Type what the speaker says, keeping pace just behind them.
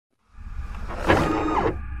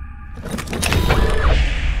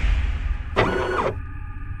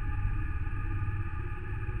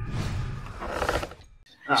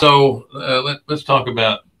So let's talk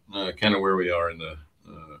about kind of where we are in the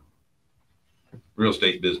real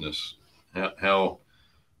estate business, how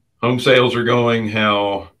home sales are going,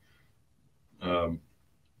 how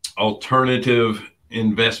alternative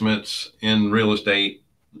investments in real estate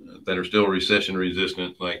that are still recession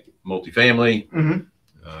resistant, like multifamily,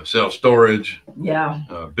 self-storage,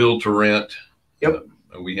 build to rent. Yep.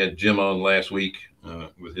 We had Jim on last week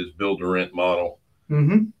with his build to rent model.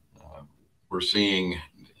 We're seeing,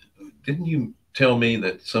 didn't you tell me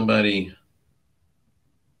that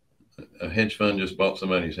a hedge fund just bought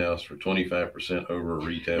somebody's house for 25% over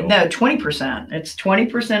retail? No, 20%. It's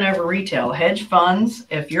 20% over retail. Hedge funds,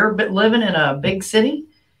 if you're living in a big city,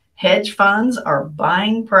 hedge funds are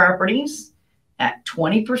buying properties at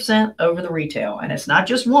 20% over the retail. And it's not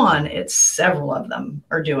just one, it's several of them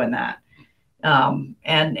are doing that. And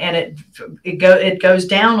it goes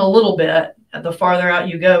down a little bit the farther out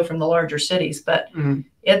you go from the larger cities, but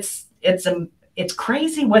it's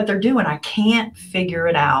crazy what they're doing. I can't figure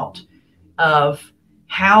it out of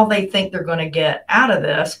how they think they're going to get out of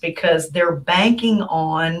this, because they're banking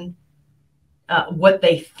on what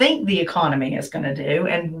they think the economy is going to do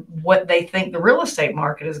and what they think the real estate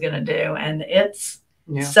market is going to do. And it's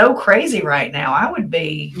so crazy right now. I would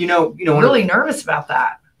be, really nervous about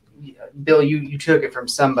that. Bill, you took it from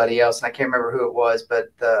somebody else, and I can't remember who it was, but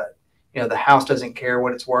the house doesn't care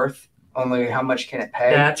what it's worth, only how much can it pay.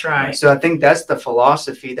 That's right. So I think that's the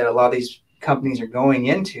philosophy that a lot of these companies are going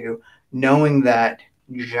into, knowing that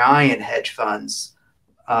giant hedge funds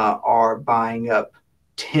are buying up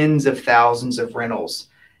tens of thousands of rentals,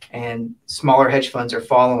 and smaller hedge funds are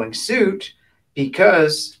following suit,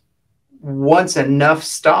 because once enough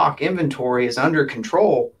stock inventory is under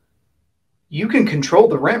control, you can control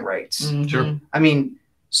the rent rates. Sure. I mean,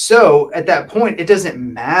 so at that point, it doesn't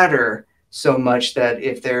matter so much that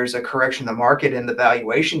if there's a correction in the market and the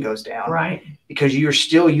valuation goes down, Right. because you're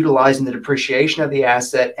still utilizing the depreciation of the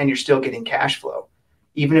asset and you're still getting cash flow.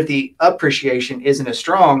 Even if the appreciation isn't as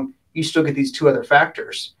strong, you still get these two other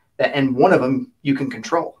factors and one of them you can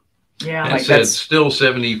control. Yeah. And that's still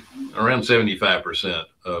around 75%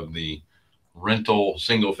 of the rental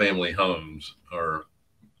single family homes are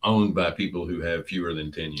owned by people who have fewer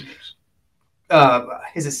than 10 units.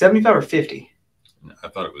 Is it 75 or 50? I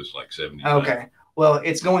thought it was like 70. Okay. Well,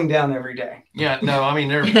 it's going down every day. Yeah, no, I mean,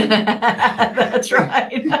 That's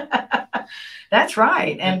right. That's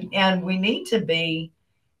right. And we need to be,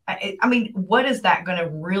 I mean, what is that going to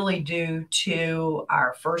really do to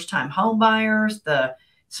our first time home buyers, the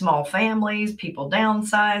small families, people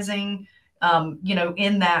downsizing,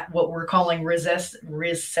 in that what we're calling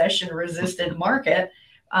recession resistant market?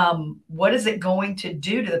 What is it going to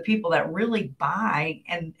do to the people that really buy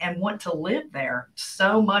and want to live there?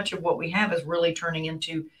 So much of what we have is really turning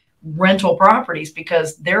into rental properties,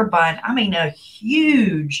 because they're buying, a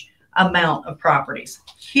huge amount of properties,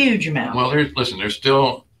 huge amount. Well, there's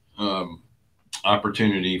still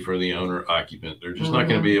opportunity for the owner occupant. They're just not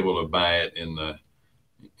going to be able to buy it in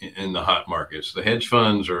the hot markets. The hedge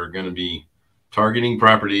funds are going to be targeting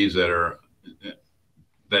properties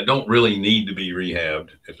that don't really need to be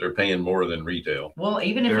rehabbed if they're paying more than retail. Well,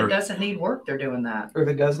 even if it doesn't need work, they're doing that. Or if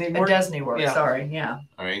it does need work? It does need work. Yeah. Sorry. Yeah.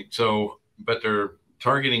 All right. So, but they're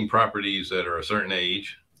targeting properties that are a certain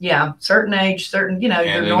age. Yeah. Certain age, certain, and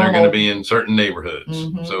then they're going to be in certain neighborhoods.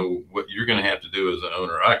 So what you're going to have to do as an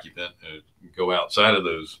owner occupant is go outside of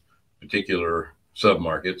those particular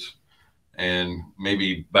submarkets and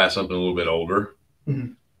maybe buy something a little bit older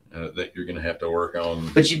that you're going to have to work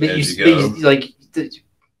on. But you like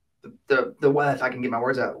the way, if I can get my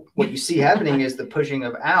words out, what you see happening is the pushing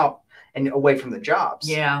of out and away from the jobs.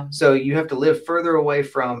 Yeah. So you have to live further away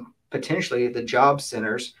from potentially the job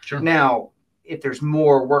centers. Sure. Now, if there's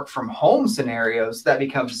more work from home scenarios, that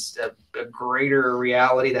becomes a greater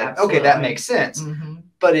reality that, Absolutely. Okay, that makes sense.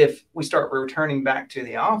 But if we start returning back to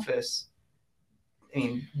the office, I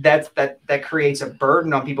mean, that creates a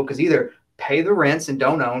burden on people, because either pay the rents and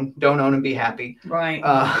don't own and be happy. Right.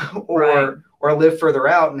 Or live further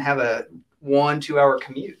out and have a 1-2 hour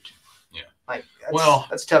commute. Yeah. Like,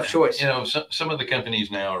 that's a tough choice. Some of the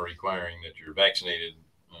companies now are requiring that you're vaccinated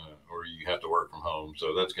or you have to work from home.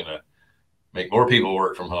 So that's going to make more people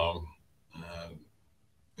work from home.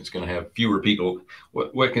 It's going to have fewer people.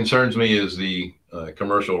 What concerns me is the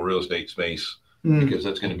commercial real estate space, because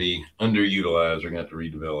that's going to be underutilized. We're going to have to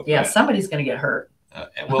redevelop. Yeah, that. Somebody's going to get hurt.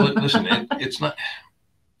 Listen, it's not.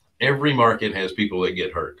 Every market has people that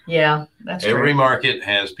get hurt. Yeah, that's true. Every market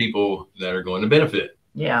has people that are going to benefit.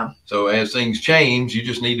 Yeah. So as things change, you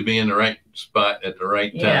just need to be in the right spot at the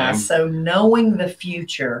right time. Yeah. So knowing the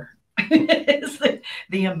future It's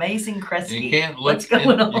the amazing Kresge. You can't look. What's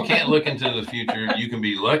going on? You can't look into the future. You can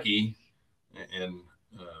be lucky and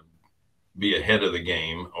be ahead of the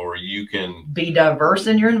game, or you can Be diverse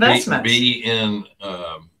in your investments. Be in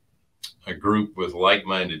a group with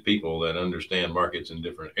like-minded people that understand markets in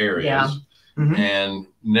different areas, Yeah. and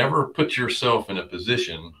never put yourself in a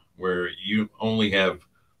position where you only have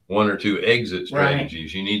one or two exit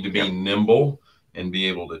strategies. Right. You need to be nimble and be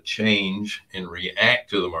able to change and react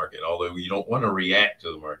to the market. Although you don't want to react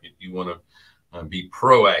to the market, you want to be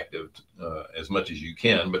proactive as much as you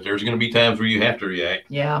can. But there's going to be times where you have to react.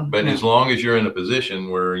 Yeah. But as long as you're in a position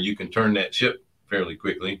where you can turn that ship fairly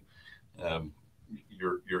quickly,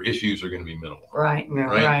 your issues are going to be minimal. Right. Yeah.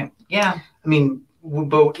 Right. Yeah. I mean,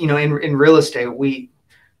 but in real estate, we,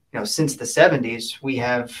 since the 70s, we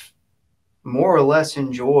have more or less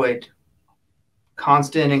enjoyed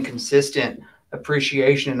constant and consistent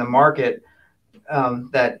appreciation in the market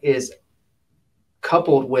that is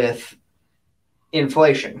coupled with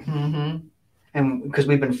inflation. Mm-hmm. And because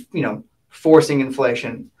we've been, forcing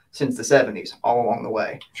inflation since the 70s all along the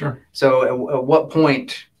way. Sure. So at what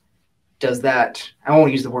point does that, I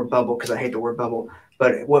won't use the word bubble because I hate the word bubble,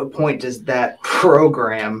 but at what point does that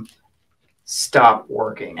program stop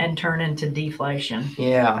working and turn into deflation?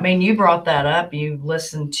 Yeah. I mean, you brought that up. You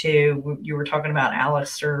were talking about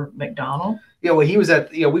Alistair McDonald. Yeah. Well, he was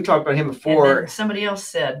we talked about him before. And somebody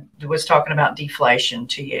else was talking about deflation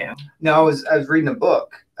to you. No, I was reading a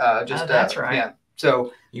book. That's right. Yeah.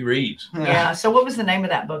 So he reads. Yeah. So what was the name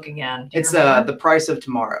of that book again? It's The Price of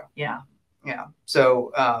Tomorrow. Yeah. Yeah.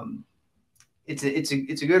 So it's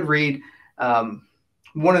a good read.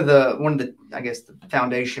 One of the I guess the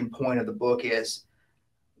foundation point of the book is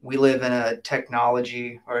we live in a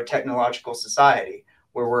technology or a technological society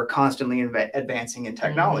where we're constantly advancing in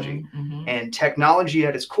technology, mm-hmm. and technology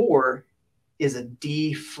at its core is a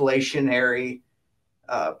deflationary,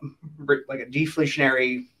 like a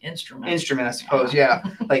deflationary instrument, I suppose. Yeah.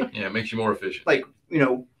 Like, yeah, it makes you more efficient. Like,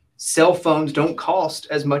 cell phones don't cost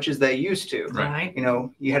as much as they used to. Right.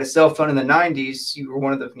 You had a cell phone in the 90s, you were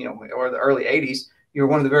one of the, or the early 80s, you were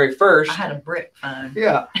one of the very first. I had a brick phone.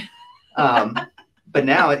 Yeah. But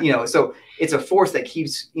now, so it's a force that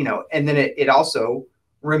keeps, and then it also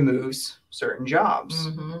removes certain jobs.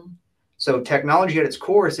 Mm-hmm. So technology at its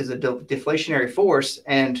core is a deflationary force.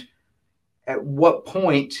 And at what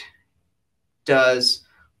point does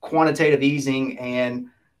quantitative easing and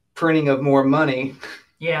printing of more money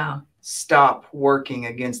stop working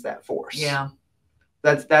against that force? Yeah.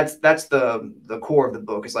 That's the core of the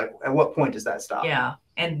book. It's like, at what point does that stop? Yeah.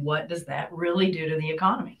 And what does that really do to the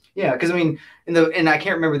economy? Yeah, because I mean, and I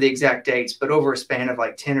can't remember the exact dates, but over a span of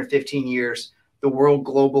like 10 or 15 years, the world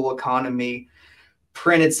global economy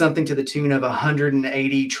printed something to the tune of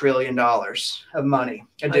 $180 trillion of money.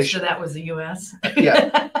 So that was the U.S.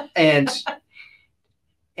 Yeah, and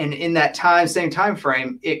in that same time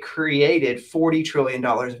frame, it created $40 trillion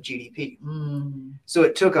of GDP. Mm. So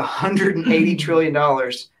it took $180 trillion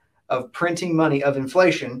of printing money, of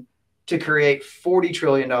inflation, to create $40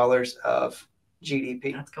 trillion of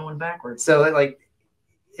GDP. That's going backwards. So like,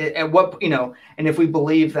 at what, and if we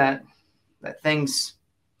believe that things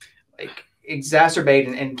like exacerbate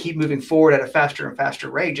and keep moving forward at a faster and faster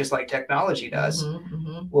rate, just like technology does,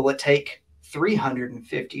 will it take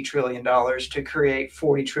 $350 trillion to create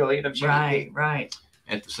 $40 trillion of GDP? Right.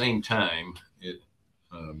 At the same time,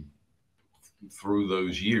 through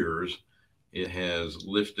those years, it has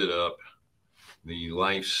lifted up the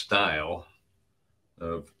lifestyle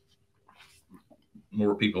of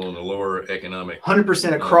more people in the lower economic.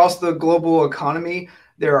 100% across the global economy,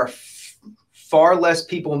 there are far less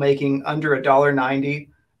people making under $1.90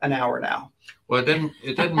 an hour now. Well,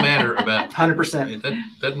 it doesn't matter about 100%.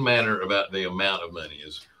 It doesn't matter about the amount of money.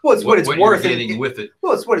 It's what it's worth. You're getting with it.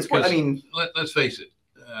 Well, it's what it's worth. I mean, let's face it.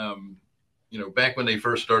 Back when they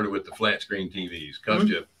first started with the flat screen TVs, cost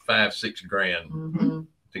you $5-6 grand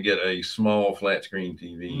to get a small flat screen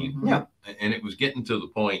TV. Yeah, and it was getting to the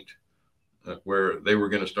point where they were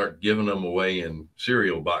going to start giving them away in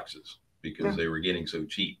cereal boxes because they were getting so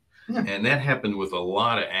cheap. Yeah. And that happened with a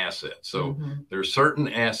lot of assets. So there's certain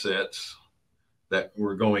assets that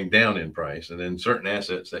were going down in price, and then certain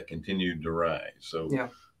assets that continued to rise. So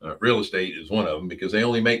real estate is one of them because they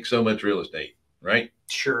only make so much real estate, right?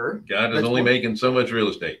 Sure. God is only making so much real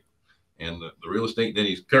estate. And the real estate that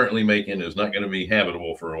he's currently making is not going to be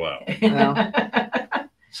habitable for a while. No.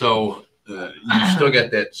 So you still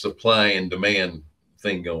got that supply and demand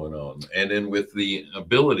thing going on. And then with the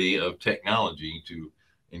ability of technology to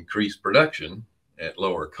increase production at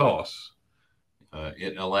lower costs,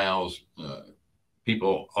 it allows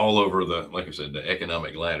people all over the, like I said, the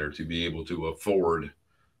economic ladder to be able to afford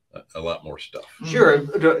a lot more stuff. Sure.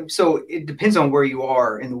 So it depends on where you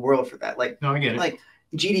are in the world for that. Like, No, I get it. like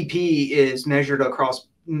GDP is measured across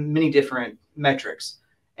many different metrics.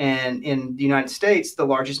 And in the United States, the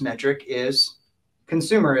largest metric is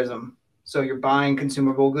consumerism. So you're buying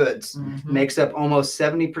consumable goods. Makes up almost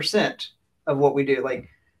 70% of what we do. Like,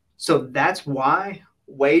 so that's why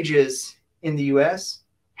wages in the US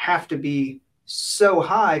have to be so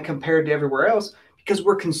high compared to everywhere else, because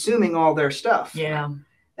we're consuming all their stuff. Yeah.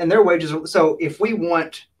 And their wages. So if we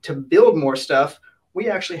want to build more stuff, we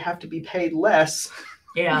actually have to be paid less.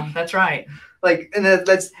 Yeah, that's right. Like, and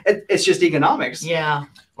it's just economics. Yeah.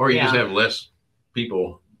 Or you just have less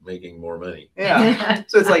people making more money. Yeah.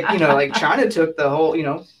 So it's like, you know, like China took the whole, you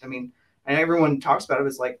know, I mean, and everyone talks about it.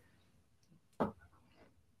 It's like,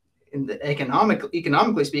 in the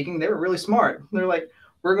economically speaking, they were really smart. They're like,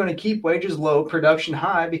 we're going to keep wages low, production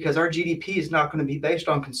high, because our GDP is not going to be based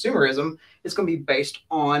on consumerism. It's going to be based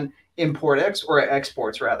on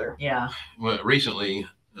exports rather. Yeah. Well, recently,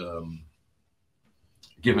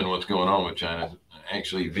 given what's going on with China,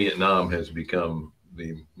 actually Vietnam has become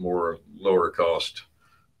the more lower cost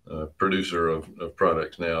producer of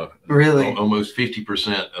products now. Really? Almost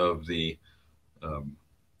 50% of the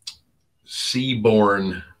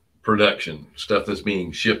seaborne production stuff that's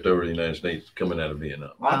being shipped over the United States coming out of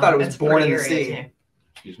Vietnam. Well, I thought it was born in the sea. Too.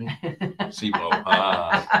 Excuse me? Seaborne.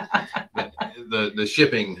 The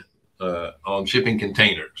shipping on shipping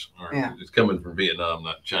containers it's coming from Vietnam,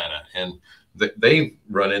 not China. And they've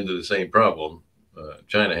run into the same problem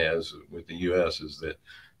China has with the U.S. is that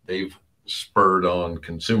they've spurred on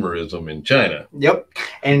consumerism in China. Yep.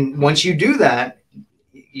 And once you do that,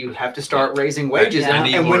 you have to start raising wages.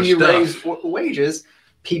 And when you raise wages,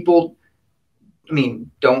 people, I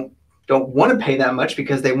mean, don't want to pay that much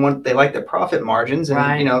because they like the profit margins,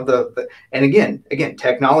 and you know and again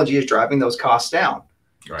technology is driving those costs down.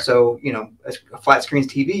 Right. So you know, a flat screen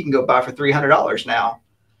TV you can go buy for $300 now.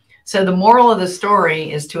 So the moral of the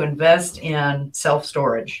story is to invest in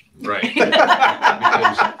self-storage. Right.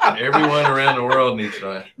 Because everyone around the world needs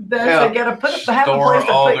to they got to have a place to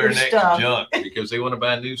all put their your next stuff. junk because they want to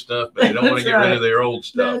buy new stuff, but they don't want to get rid of their old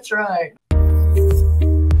stuff. That's right.